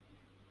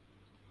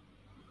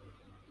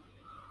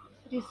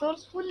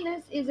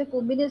Resourcefulness is a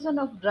combination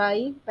of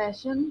drive,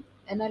 passion,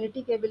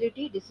 analytic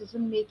ability,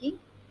 decision making,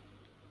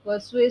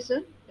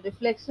 persuasion,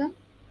 reflection,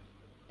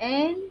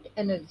 and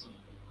energy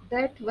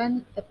that,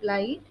 when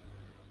applied,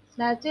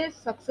 snatches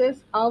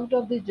success out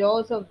of the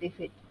jaws of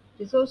defeat.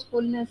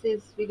 Resourcefulness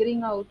is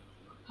figuring out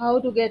how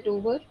to get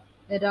over,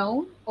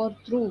 around, or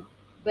through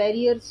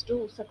barriers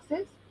to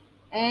success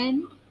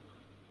and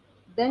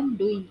then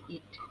doing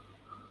it.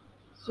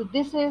 So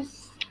this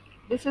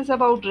is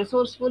about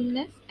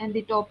resourcefulness, and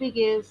the topic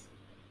is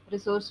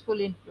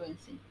resourceful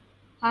influencing.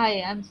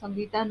 Hi, I'm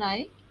Samvita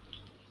Naik,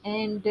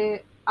 and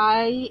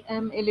I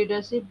am a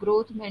leadership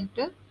growth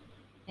mentor,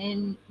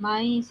 and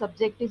my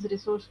subject is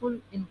resourceful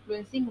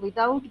influencing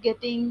without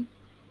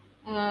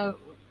uh,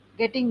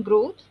 getting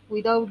growth,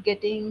 without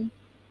getting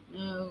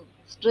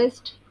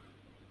stressed,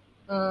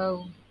 uh,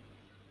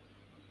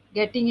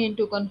 getting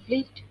into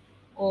conflict,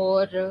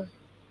 or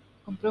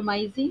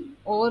compromising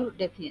or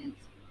defiance.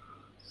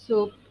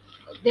 So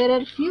there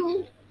are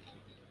few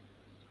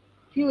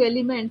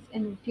elements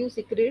and few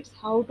secrets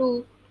how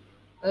to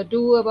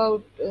go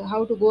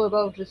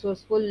about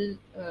resourceful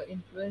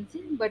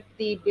influencing, but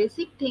the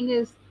basic thing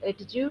is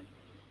attitude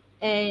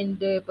and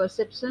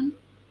perception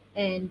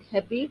and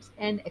habits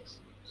and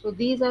action. So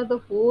these are the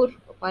four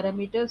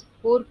parameters,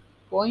 four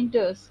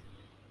pointers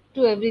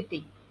to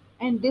everything,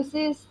 and this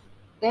is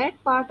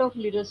that part of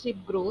leadership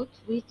growth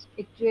which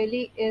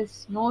actually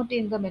is not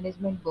in the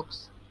management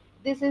books.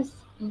 This is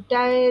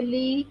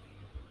entirely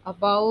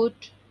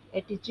about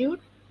attitude,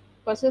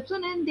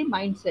 perception, and the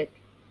mindset.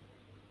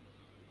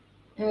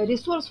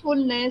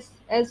 Resourcefulness,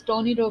 as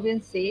Tony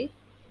Robbins say,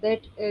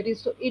 that it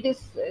is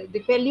the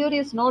failure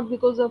is not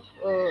because of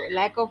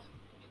lack of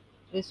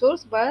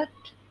resource, but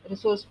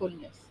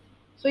resourcefulness.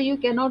 So you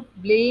cannot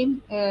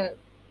blame the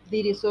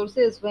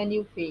resources when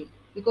you fail,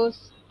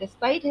 because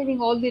despite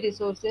having all the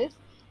resources,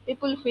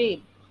 people fail.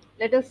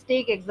 Let us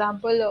take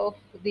example of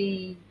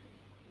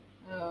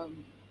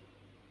um,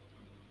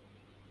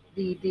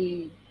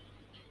 the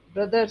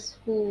brothers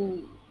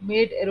who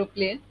made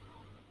aeroplane,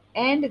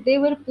 and they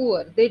were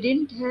poor. They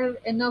didn't have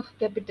enough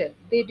capital,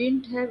 they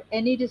didn't have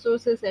any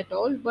resources at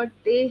all, but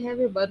they have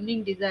a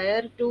burning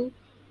desire to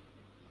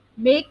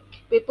make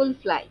people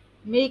fly,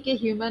 make a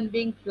human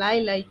being fly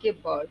like a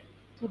bird.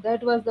 So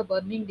that was the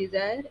burning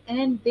desire,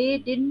 and they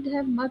didn't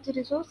have much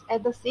resource.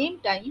 At the same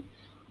time,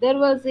 there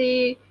was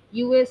a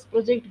US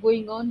project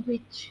going on,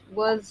 which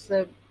was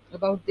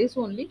about this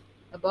only,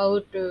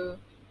 about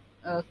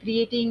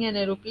creating an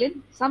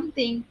aeroplane,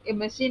 something, a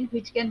machine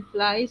which can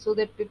fly so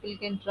that people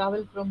can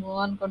travel from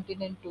one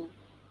continent to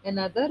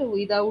another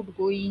without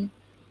going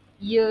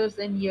years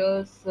and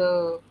years,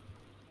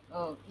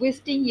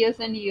 wasting years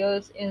and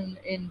years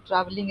in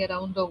traveling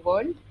around the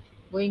world,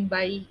 going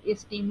by a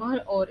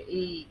steamer or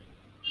a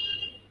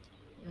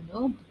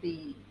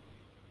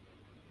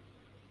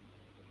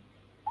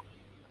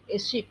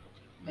ship,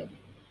 maybe.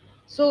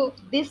 So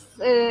this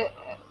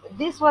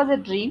was a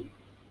dream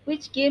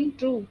which came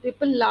true.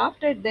 People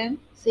laughed at them,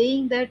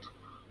 saying that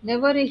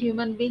never a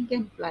human being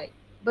can fly.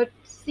 But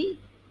see,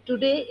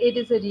 today it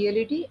is a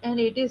reality, and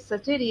it is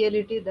such a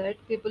reality that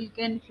people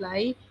can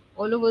fly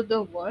all over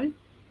the world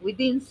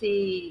within,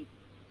 say,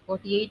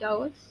 48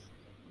 hours,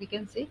 we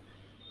can say.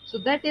 So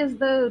that is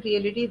the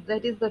reality,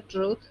 that is the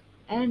truth,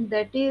 and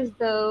that is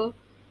the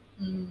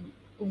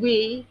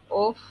way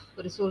of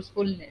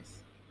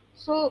resourcefulness.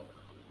 So,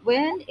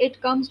 when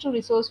it comes to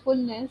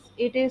resourcefulness,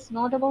 it is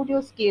not about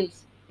your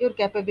skills, your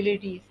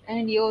capabilities,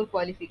 and your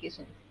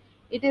qualifications.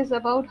 It is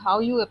about how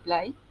you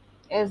apply,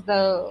 as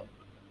the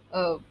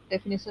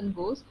definition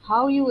goes,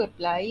 how you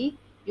apply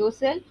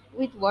yourself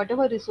with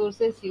whatever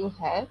resources you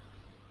have,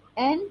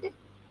 and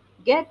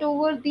get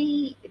over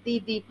the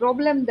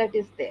problem that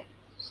is there.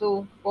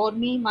 So for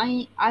me,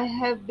 my I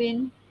have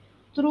been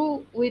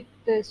through with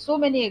so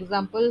many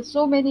examples,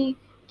 so many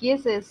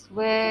cases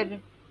where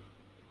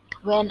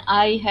when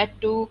I had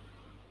to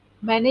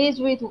manage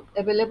with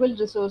available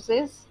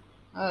resources,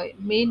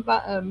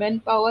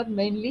 manpower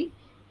mainly,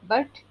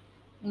 but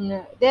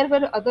there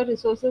were other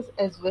resources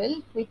as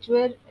well which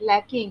were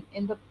lacking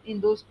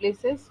in those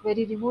places,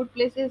 very remote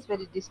places,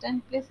 very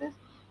distant places,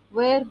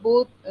 where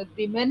both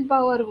the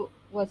manpower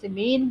was a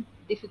main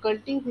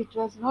difficulty which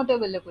was not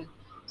available.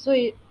 So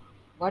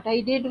what I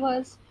did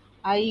was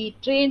I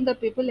trained the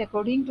people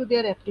according to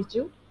their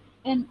aptitude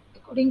and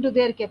according to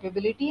their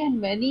capability, and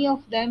many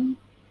of them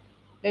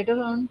later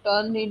on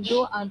turned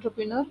into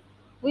entrepreneur,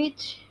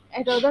 which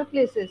at other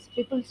places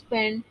people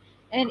spend,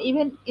 and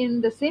even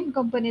in the same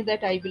company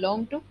that I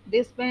belong to,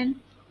 they spend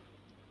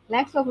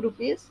lakhs of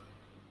rupees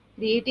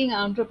creating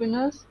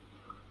entrepreneurs,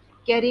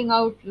 carrying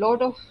out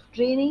lot of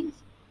trainings,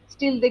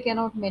 still they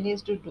cannot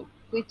manage to do,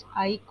 which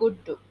I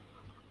could do.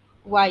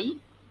 Why?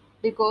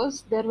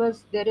 Because there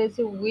is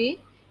a way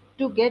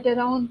to get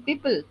around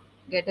people,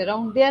 get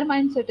around their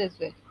mindset as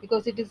well,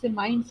 because it is a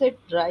mindset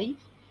drive.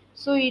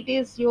 So it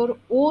is your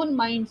own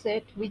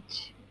mindset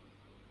which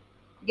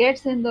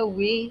gets in the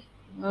way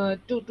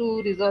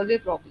to resolve a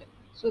problem.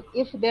 So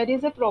if there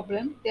is a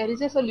problem, there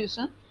is a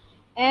solution,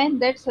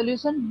 and that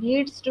solution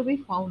needs to be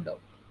found out.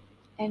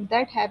 and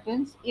that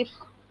happens if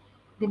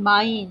the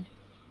mind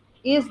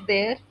is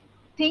there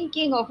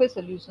thinking of a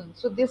solution.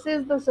 So this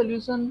is the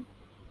solution.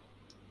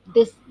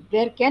 This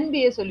There can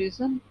be a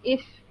solution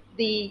if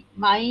the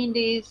mind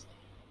is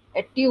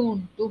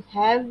attuned to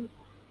have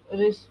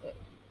res-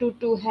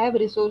 to have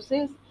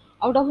resources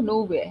out of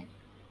nowhere.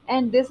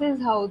 And this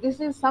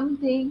is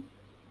something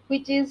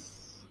which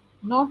is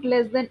not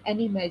less than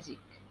any magic.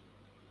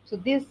 So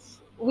this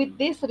with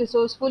this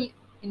resourceful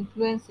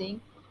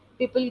influencing,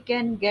 people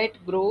can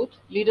get growth,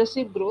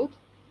 leadership growth,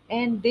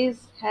 and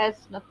this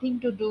has nothing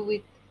to do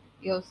with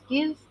your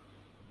skills,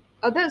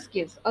 other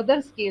skills,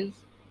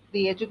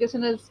 the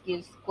educational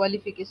skills,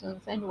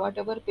 qualifications, and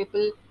whatever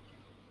people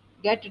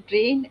get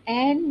trained,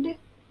 and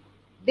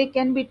they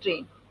can be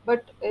trained.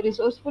 But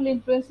resourceful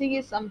influencing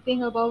is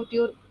something about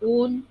your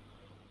own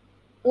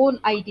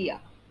idea.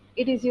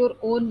 It is your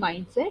own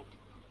mindset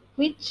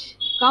which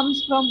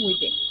comes from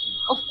within.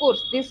 Of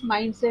course, this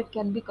mindset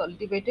can be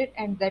cultivated,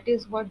 and that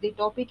is what the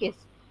topic is: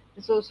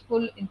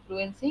 resourceful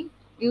influencing,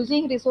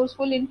 using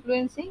resourceful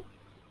influencing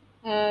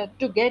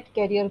to get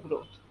career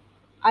growth.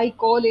 I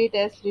call it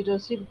as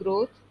leadership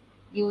growth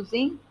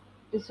using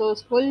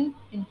resourceful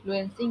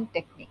influencing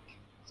technique.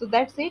 So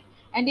that's it.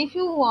 And if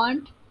you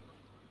want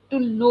to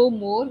know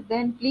more,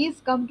 then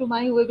please come to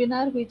my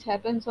webinar, which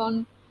happens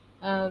uh,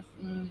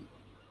 mm,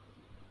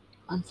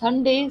 on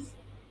Sundays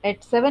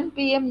at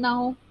 7 p.m.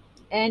 now,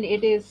 and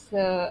it is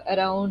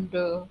around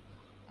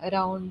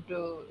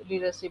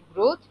leadership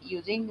growth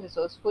using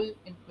resourceful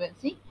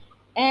influencing.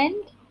 And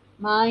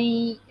my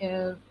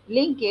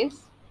link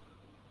is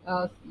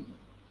uh,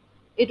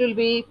 it will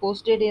be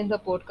posted in the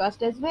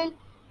podcast as well.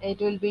 It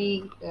will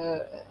be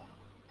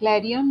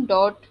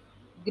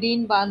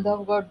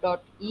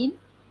clarion.greenbandhavgarh.in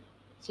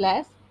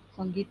slash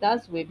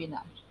Sangeeta's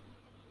webinar.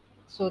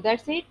 So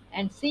that's it,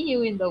 and see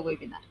you in the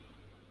webinar.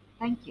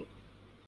 Thank you.